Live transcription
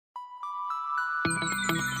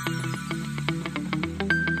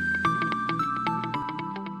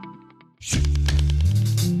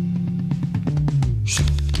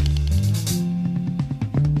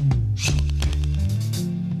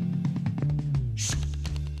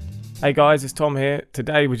Hey guys, it's Tom here.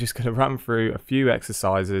 Today we're just going to run through a few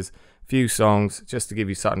exercises, a few songs, just to give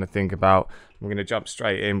you something to think about. We're going to jump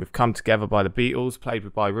straight in with Come Together by the Beatles,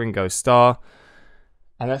 played by Ringo Starr.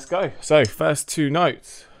 And let's go. So, first two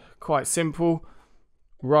notes, quite simple.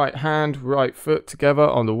 Right hand, right foot together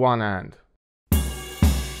on the one hand.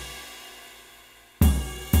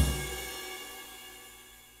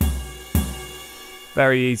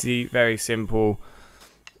 Very easy, very simple.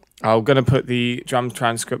 I'm going to put the drum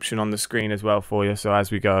transcription on the screen as well for you, so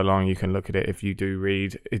as we go along you can look at it if you do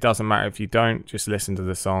read. It doesn't matter if you don't, just listen to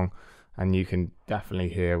the song and you can definitely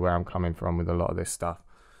hear where I'm coming from with a lot of this stuff.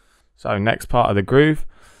 So next part of the groove,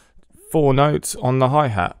 4 notes on the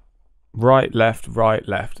hi-hat. Right, left,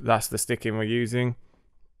 that's the sticking we're using.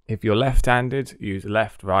 If you're left-handed, use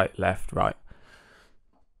left, right, left, right.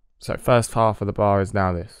 So first half of the bar is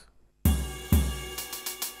now this.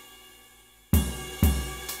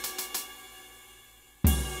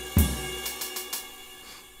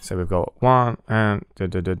 So we've got 1 and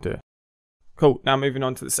da-da-da-da. Cool, now moving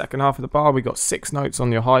on to the second half of the bar, we've got 6 notes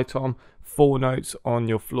on your high tom, 4 notes on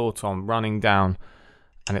your floor tom, running down,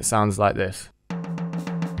 and it sounds like this.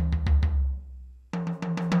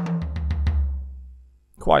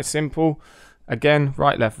 Quite simple. Again,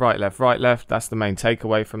 right, left, that's the main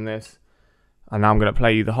takeaway from this. And now I'm going to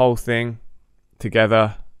play you the whole thing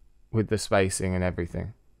together with the spacing and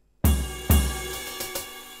everything.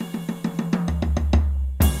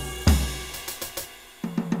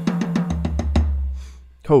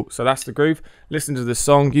 Cool, so that's the groove. Listen to the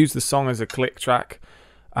song, use the song as a click track.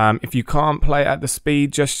 If you can't play it at the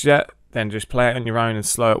speed just yet, then just play it on your own and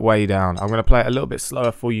slow it way down. I'm going to play it a little bit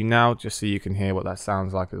slower for you now, just so you can hear what that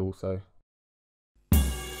sounds like also.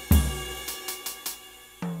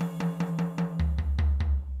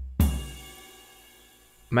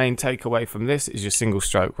 Main takeaway from this is your single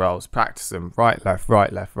stroke rolls. Practice them. Right, left,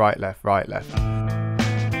 right, left, right, left, right, left.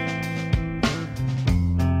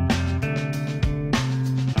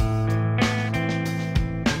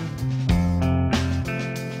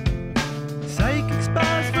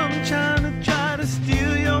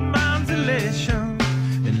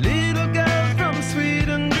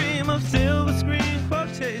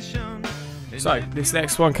 So, this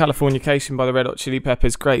next one, Californication by the Red Hot Chili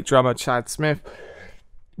Peppers, great drummer Chad Smith.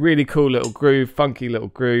 Really cool little groove, funky little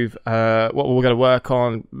groove. What we're going to work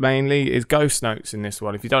on mainly is ghost notes in this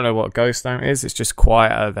one. If you don't know what a ghost note is, it's just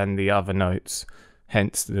quieter than the other notes,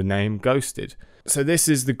 hence the name Ghosted. So this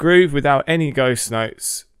is the groove without any ghost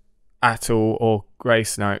notes at all, or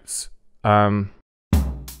grace notes.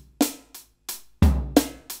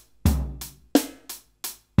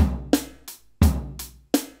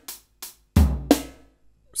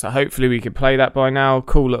 So hopefully we can play that by now.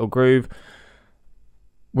 Cool little groove.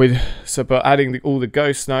 But adding all the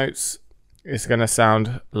ghost notes, it's going to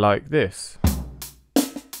sound like this.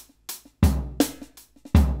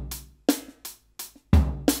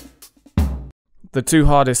 The two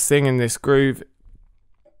hardest thing in this groove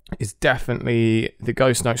is definitely the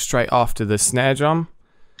ghost note straight after the snare drum,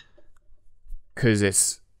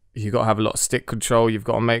 because you've got to have a lot of stick control. You've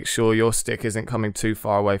got to make sure your stick isn't coming too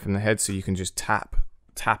far away from the head, so you can just tap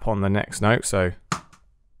on the next note. So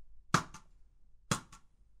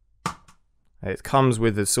it comes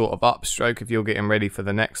with a sort of upstroke if you're getting ready for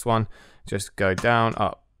the next one. Just go down,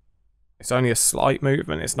 up. It's only a slight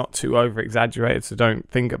movement, it's not too over exaggerated, so don't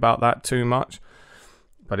think about that too much.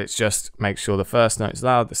 But it's just make sure the first note's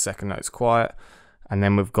loud, the second note's quiet, and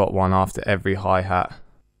then we've got one after every hi-hat.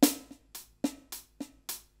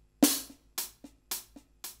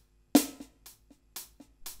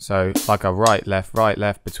 So like a right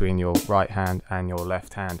left between your right hand and your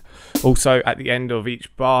left hand. Also at the end of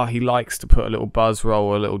each bar he likes to put a little buzz roll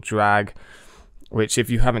or a little drag, which if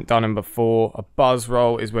you haven't done them before, a buzz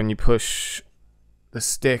roll is when you push the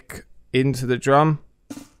stick into the drum.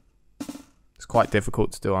 It's quite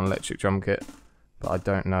difficult to do on electric drum kit, but I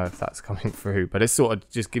don't know if that's coming through. But it sort of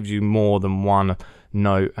just gives you more than one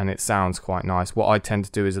note and it sounds quite nice. What I tend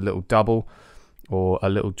to do is a little double or a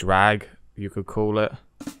little drag, you could call it.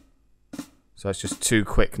 So it's just 2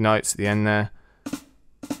 quick notes at the end there.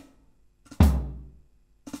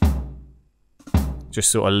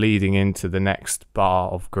 Just sort of leading into the next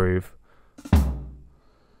bar of groove.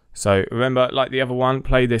 So remember, like the other one,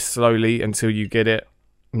 play this slowly until you get it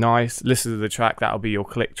nice. Listen to the track, that'll be your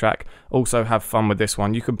click track. Also have fun with this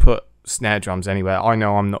one. You can put snare drums anywhere. I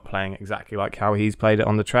know I'm not playing exactly like how he's played it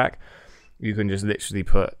on the track, you can just literally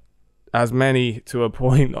put as many to a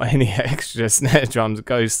point or any extra snare drums,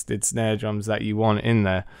 ghosted snare drums that you want in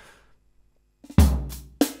there.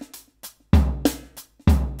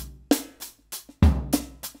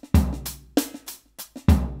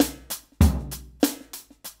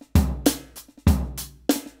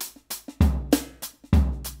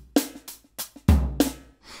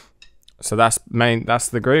 So that's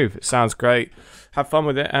the groove. It sounds great. Have fun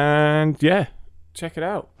with it, and yeah, check it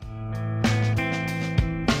out.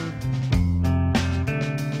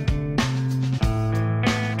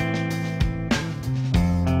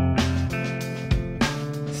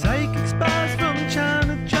 Psychic spies from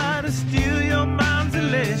China try to steal your mind's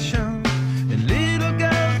elation, and little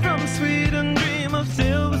girls from Sweden dream of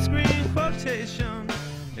silver screen quotation.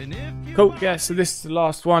 Cool, yeah, so this is the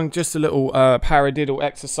last one, just a little paradiddle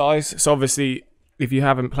exercise. So obviously, if you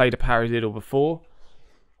haven't played a paradiddle before,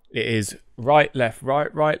 it is right, left,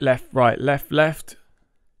 right, right, left, right, left, left.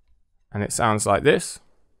 And it sounds like this.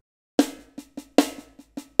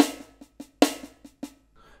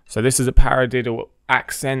 So this is a paradiddle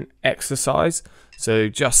accent exercise. So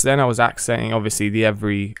just then I was accenting obviously the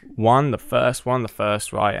every one, the first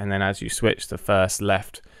right, and then as you switch, the first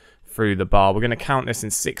left through the bar. We're going to count this in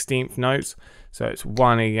 16th notes. So it's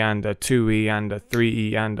 1 E and a 2 E and a 3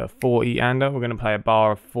 E and a 4 E and a. We're going to play a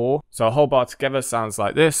bar of 4. So a whole bar together sounds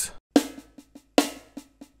like this.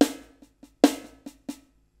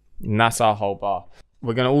 And that's our whole bar.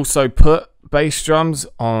 We're going to also put bass drums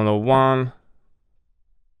on a 1,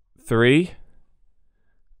 3,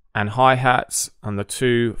 and hi-hats on the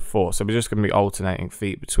 2, 4. So we're just going to be alternating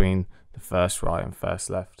feet between the first right and first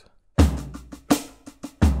left.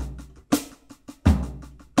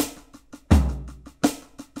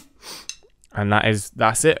 And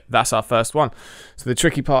that's it. That's our first one. So the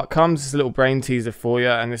tricky part comes, it's a little brain teaser for you,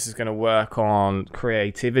 and this is going to work on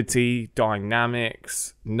creativity,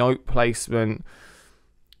 dynamics, note placement,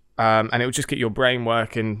 and it will just get your brain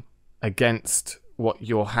working against what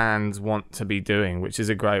your hands want to be doing, which is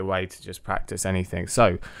a great way to just practice anything.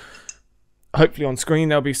 So hopefully on screen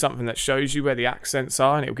there'll be something that shows you where the accents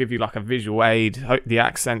are, and it'll give you like a visual aid. The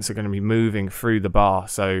accents are going to be moving through the bar.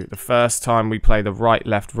 So the first time we play the right,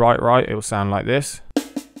 left, right, right, it will sound like this.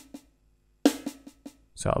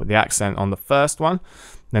 So with the accent on the first one,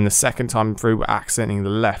 then the second time through we're accenting the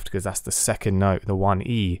left because that's the second note, the 1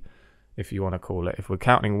 E, if you want to call it. If we're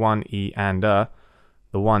counting 1 E and the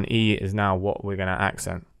 1 E is now what we're going to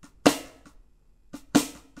accent.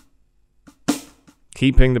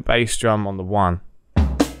 Keeping the bass drum on the 1.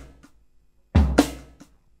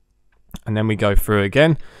 And then we go through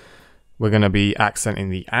again. We're going to be accenting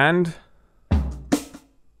the and.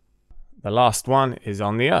 The last one is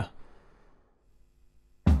on the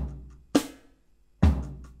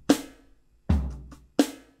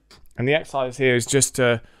And the exercise here is just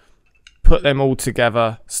to put them all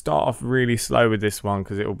together. Start off really slow with this one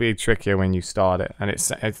because it will be trickier when you start it. And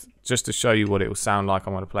it's just to show you what it will sound like.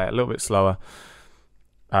 I'm going to play it a little bit slower.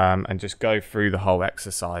 And just go through the whole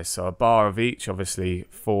exercise. So a bar of each, obviously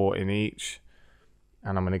 4 in each.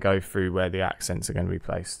 And I'm going to go through where the accents are going to be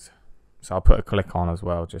placed. So I'll put a click on as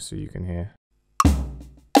well, just so you can hear.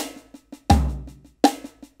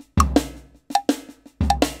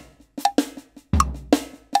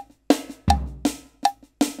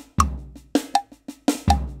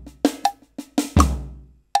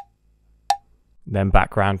 Then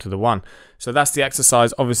back round to the 1. So that's the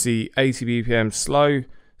exercise. Obviously 80 BPM slow.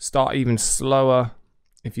 Start even slower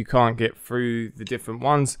if you can't get through the different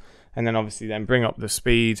ones, and then obviously then bring up the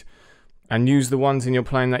speed and use the ones in your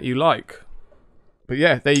playing that you like. But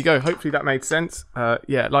yeah, there you go. Hopefully that made sense.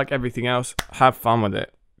 Yeah, like everything else, have fun with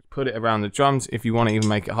it. Put it around the drums. If you want to even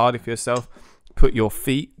make it harder for yourself, put your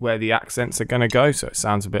feet where the accents are going to go, so it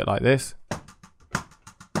sounds a bit like this.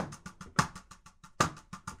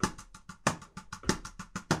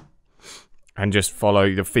 And just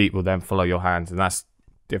follow, the feet will then follow your hands, and that's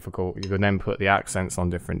difficult. You can then put the accents on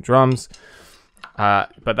different drums.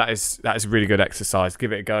 But that is a really good exercise.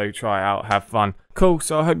 Give it a go, try it out, have fun. Cool,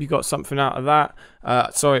 so I hope you got something out of that.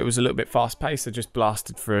 Sorry it was a little bit fast paced. I just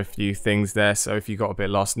blasted through a few things there, so if you got a bit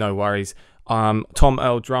lost, no worries.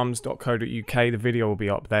 tomearldrums.co.uk, the video will be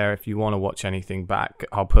up there if you want to watch anything back.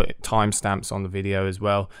 I'll put timestamps on the video as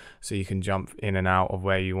well, so you can jump in and out of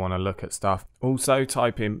where you want to look at stuff. Also,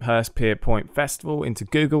 type in Hurst Pierpoint Festival into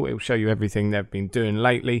Google. It will show you everything they've been doing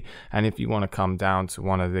lately, and if you want to come down to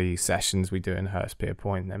one of the sessions we do in Hurst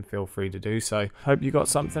Pierpoint, then feel free to do so. Hope you got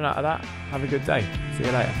something out of that. Have a good day. See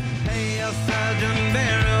you later. Hey, Sergeant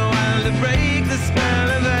Barrow, while to break the spell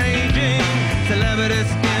of aging. Celebrity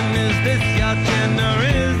skin, is this your chin or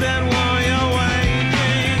is that one?